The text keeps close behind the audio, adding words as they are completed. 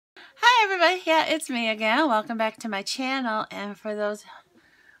Hi everybody, yeah, it's me again. Welcome back to my channel. And for those,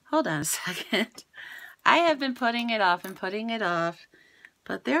 hold on a second. I have been putting it off and putting it off,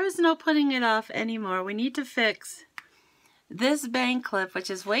 but there is no putting it off anymore. We need to fix this bang clip,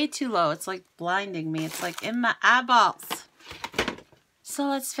 which is way too low. It's like blinding me. It's like in my eyeballs. So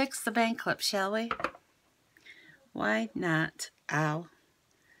let's fix the bang clip, shall we? Why not? Ow.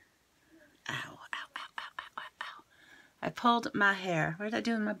 Ow, ow, ow, ow, ow, ow, ow. I pulled my hair. What did I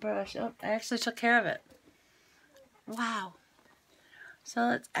do with my brush? Oh, I actually took care of it. Wow. So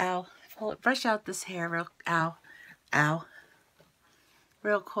let's, ow, pull it, brush out this hair real, ow, ow,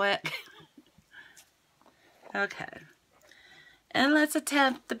 real quick. Okay. And let's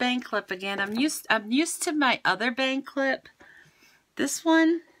attempt the bang clip again. I'm used to my other bang clip. This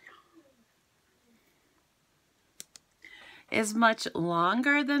one is much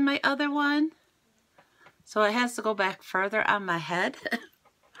longer than my other one, so it has to go back further on my head.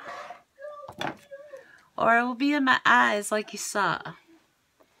 Or it will be in my eyes like you saw.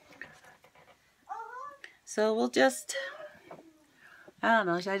 So we'll just, I don't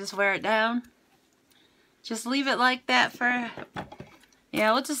know, should I just wear it down? Just leave it like that for,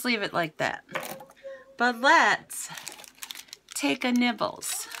 yeah, we'll just leave it like that. But let's take a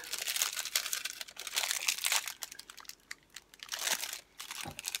nibbles.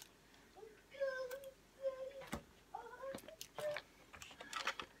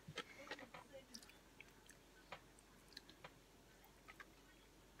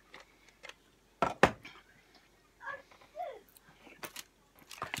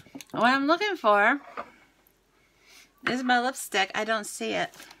 What I'm looking for is my lipstick. I don't see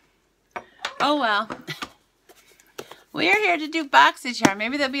it. Oh well. We are here to do Boxycharm.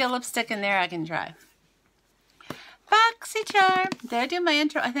 Maybe there'll be a lipstick in there I can try. Boxycharm. Did I do my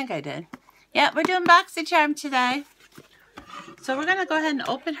intro? I think I did. Yeah, we're doing Boxycharm today. So we're going to go ahead and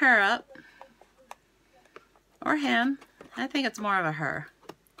open her up. Or him. I think it's more of a her.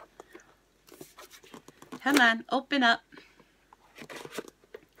 Come on, open up.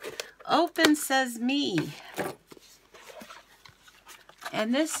 Open says me.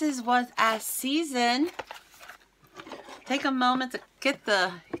 And this is what I season. Take a moment to get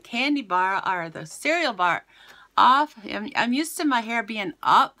the candy bar or the cereal bar off. I'm used to my hair being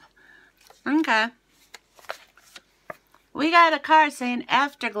up. Okay. We got a card saying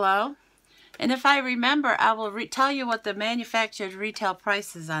Afterglow. And if I remember, I will tell you what the manufactured retail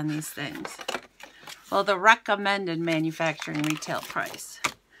price is on these things. Well, the recommended manufacturing retail price.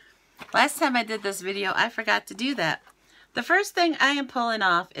 Last time I did this video, I forgot to do that. The first thing I am pulling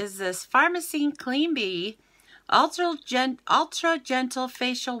off is this Pharmacy Clean Bee Ultra Gentle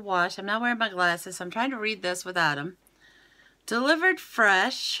Facial Wash. I'm not wearing my glasses, so I'm trying to read this without them. Delivered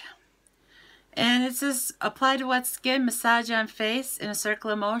fresh. And it says apply to wet skin, massage on face in a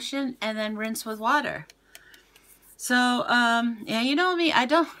circular motion, and then rinse with water. So, yeah, you know me, I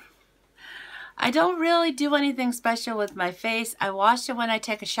don't really do anything special with my face. I wash it when I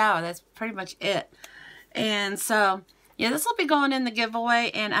take a shower. That's pretty much it. And so, yeah, this will be going in the giveaway.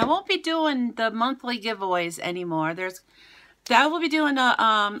 And I won't be doing the monthly giveaways anymore. I will be doing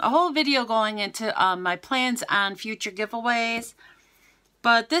a whole video going into my plans on future giveaways.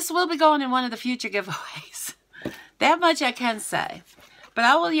 But this will be going in one of the future giveaways. That much I can say. But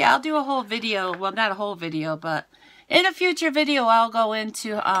I'll do a whole video. Well, not a whole video, but in a future video, I'll go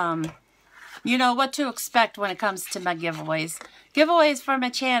into, you know, what to expect when it comes to my giveaways. Giveaways for my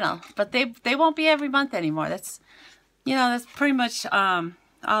channel. But they won't be every month anymore. That's, you know, that's pretty much all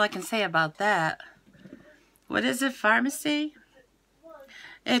I can say about that. What is it, Pharmacy?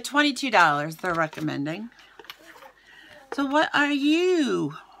 At $22 they're recommending. So what are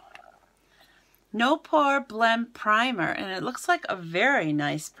you? No Pore Blend Primer. And it looks like a very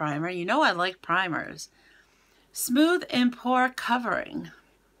nice primer. You know I like primers. Smooth and Pore Covering.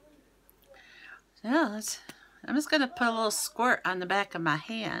 Yeah, I'm just going to put a little squirt on the back of my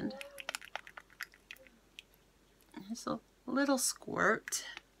hand. Just a little squirt.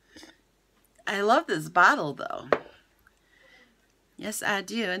 I love this bottle though. Yes, I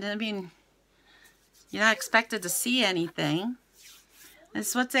do. And I mean, you're not expected to see anything.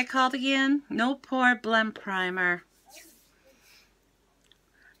 This what's that called again? No Pore Blend Primer.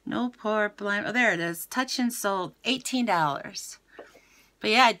 No Pore Blend. Oh, there it is. Touch and Soul, $18. But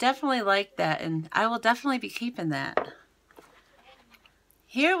yeah, I definitely like that, and I will definitely be keeping that.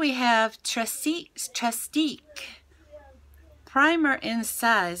 Here we have Trestique Primer in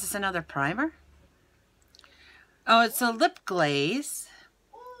Size. Is this another primer? Oh, it's a lip glaze.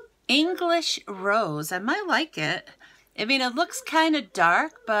 English Rose. I might like it. I mean, it looks kind of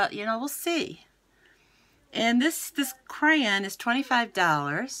dark, but, you know, we'll see. And this crayon is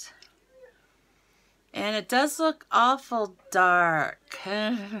 $25. And it does look awful dark.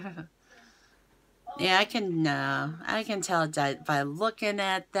 Yeah, I can tell that by looking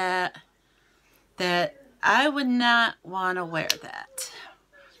at that I would not want to wear that.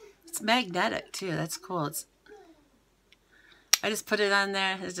 It's magnetic too. That's cool. I just put it on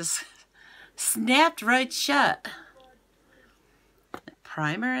there. It just snapped right shut.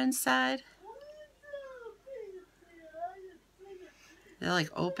 Primer inside. They're like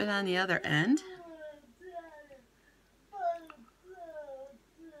open on the other end.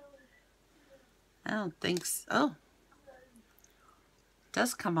 I don't think so. Oh, it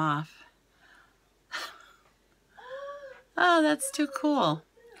does come off. Oh, that's too cool.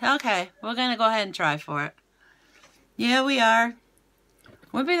 Okay, we're gonna go ahead and try for it. Yeah, we are.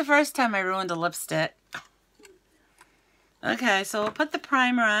 Wouldn't be the first time I ruined a lipstick. Okay, so we'll put the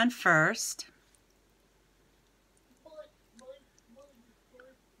primer on first.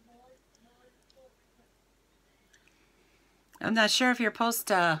 I'm not sure if you're supposed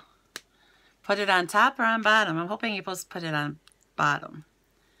to put it on top or on bottom. I'm hoping you're supposed to put it on bottom.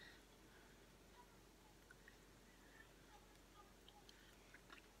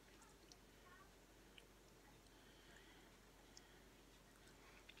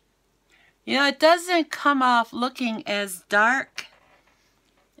 You know, it doesn't come off looking as dark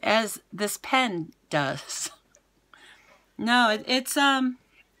as this pen does. No, it's I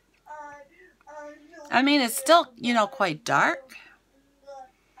mean, it's still, you know, quite dark.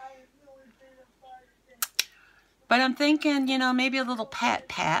 But I'm thinking, you know, maybe a little pat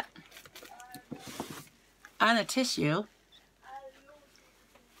on a tissue.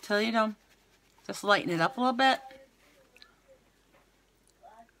 Till, you know, just lighten it up a little bit.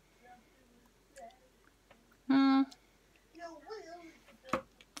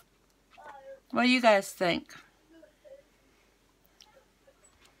 What do you guys think?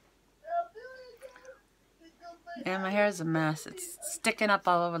 Yeah, my hair is a mess. It's sticking up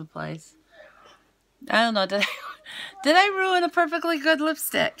all over the place. I don't know. Did I ruin a perfectly good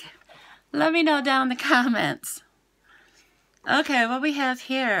lipstick? Let me know down in the comments. Okay, what we have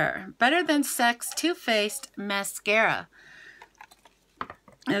here. Better Than Sex Too Faced Mascara.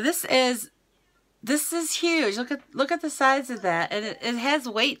 Now this is huge. Look at the size of that. And it has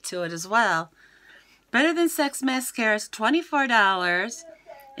weight to it as well. Better Than Sex Mascara is $24.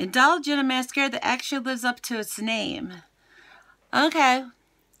 Indulge in a mascara that actually lives up to its name. Okay.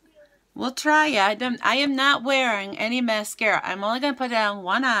 We'll try it. I am not wearing any mascara. I'm only going to put it on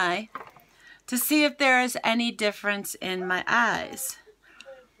one eye to see if there is any difference in my eyes.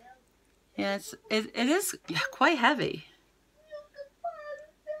 Yeah, it is quite heavy.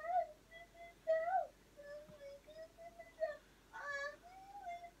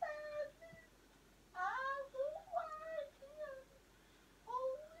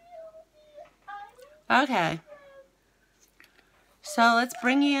 Okay. So let's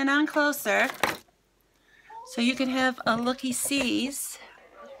bring you in on closer so you can have a looky-sees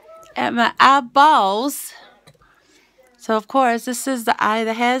at my eyeballs. So of course this is the eye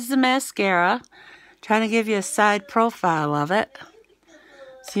that has the mascara. Trying to give you a side profile of it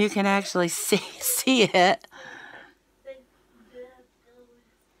so you can actually see it.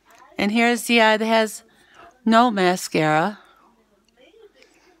 And here's the eye that has no mascara.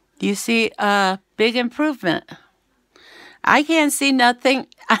 You see a big improvement. I can't see nothing.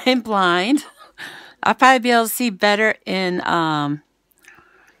 I'm blind. I'll probably be able to see better in when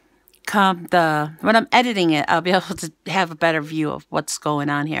I'm editing it. I'll be able to have a better view of what's going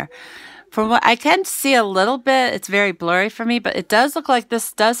on here. From what I can see a little bit, it's very blurry for me, but it does look like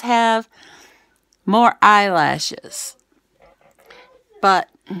this does have more eyelashes. But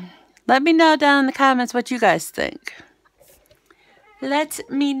let me know down in the comments what you guys think. Let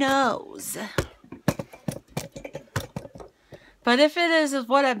me know. But if it is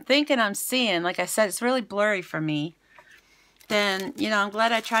what I'm thinking I'm seeing, like I said, it's really blurry for me, then, you know, I'm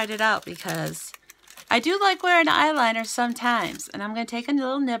glad I tried it out because I do like wearing eyeliner sometimes. And I'm going to take a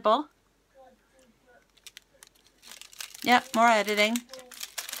little nibble. Yep, more editing.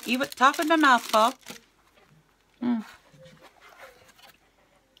 Talk with my mouth full.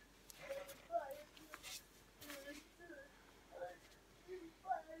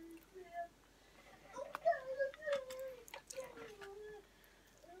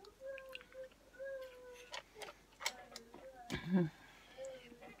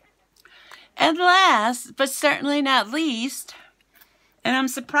 And last, but certainly not least, and I'm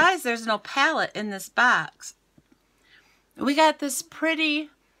surprised there's no palette in this box, we got this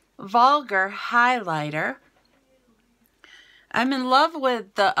pretty vulgar highlighter. I'm in love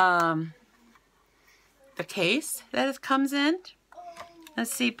with the case that it comes in.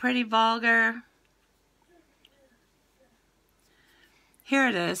 Let's see, pretty vulgar. Here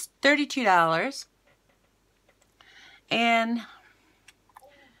it is, $32. And if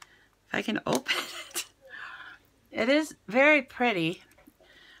I can open it, it is very pretty.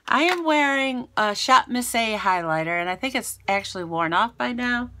 I am wearing a Shop Miss A highlighter, and I think it's actually worn off by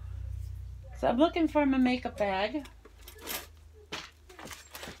now. So I'm looking for my makeup bag,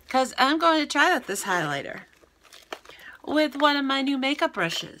 because I'm going to try out this highlighter with one of my new makeup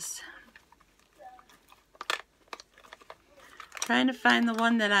brushes. Trying to find the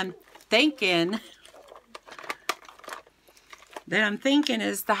one that I'm thinking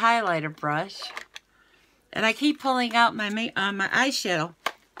is the highlighter brush. And I keep pulling out my eyeshadow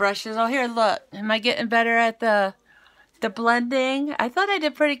brushes. Oh, here, look. Am I getting better at the blending? I thought I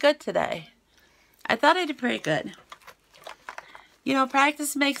did pretty good today. I thought I did pretty good. You know,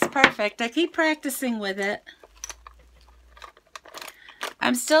 practice makes perfect. I keep practicing with it.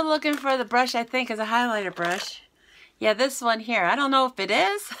 I'm still looking for the brush I think is a highlighter brush. Yeah, this one here. I don't know if it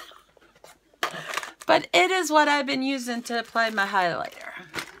is, but it is what I've been using to apply my highlighter.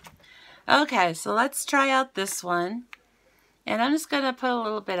 Okay, so let's try out this one. And I'm just going to put a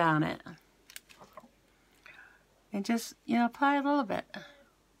little bit on it. And just, you know, apply a little bit.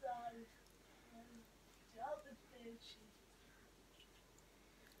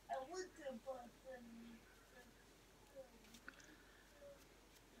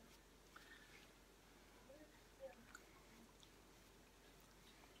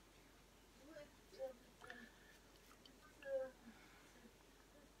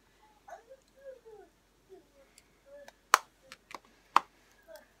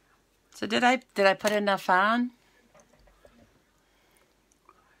 So did I put enough on?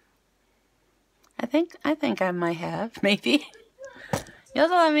 I think I might have, maybe.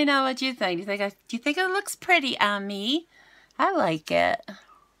 You'll let me know what you think. Do you think it looks pretty on me? I like it.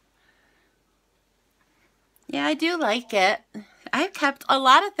 Yeah, I do like it. I kept a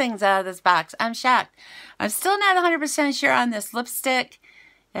lot of things out of this box. I'm shocked. I'm still not 100% sure on this lipstick.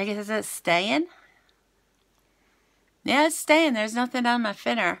 I guess, is it staying? Yeah, it's staying. There's nothing on my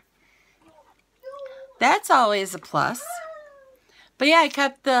thinner. That's always a plus. But yeah, I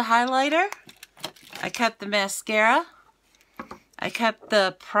kept the highlighter. I kept the mascara. I kept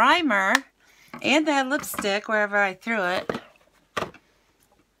the primer and that lipstick wherever I threw it.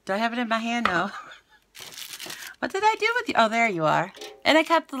 Do I have it in my hand? No. What did I do with you? Oh, there you are. And I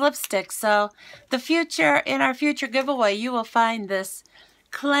kept the lipstick. So in our future giveaway, you will find this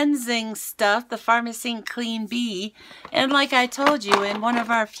cleansing stuff, the Pharmacine Clean Bee. And like I told you in one of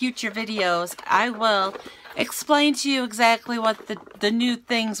our future videos, I will explain to you exactly what the new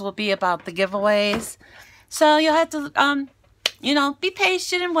things will be about the giveaways. So you'll have to, you know, be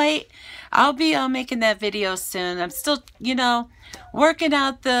patient and wait. I'll be making that video soon. I'm still, you know, working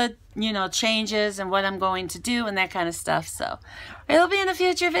out the, you know, changes and what I'm going to do and that kind of stuff. So it'll be in a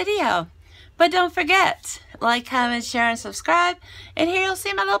future video. But don't forget, like, comment, share, and subscribe. And here you'll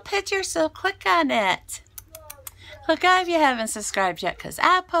see my little picture, so click on it. Click on if you haven't subscribed yet, because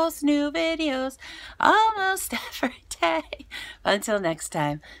I post new videos almost every day. Until next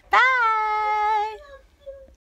time, bye!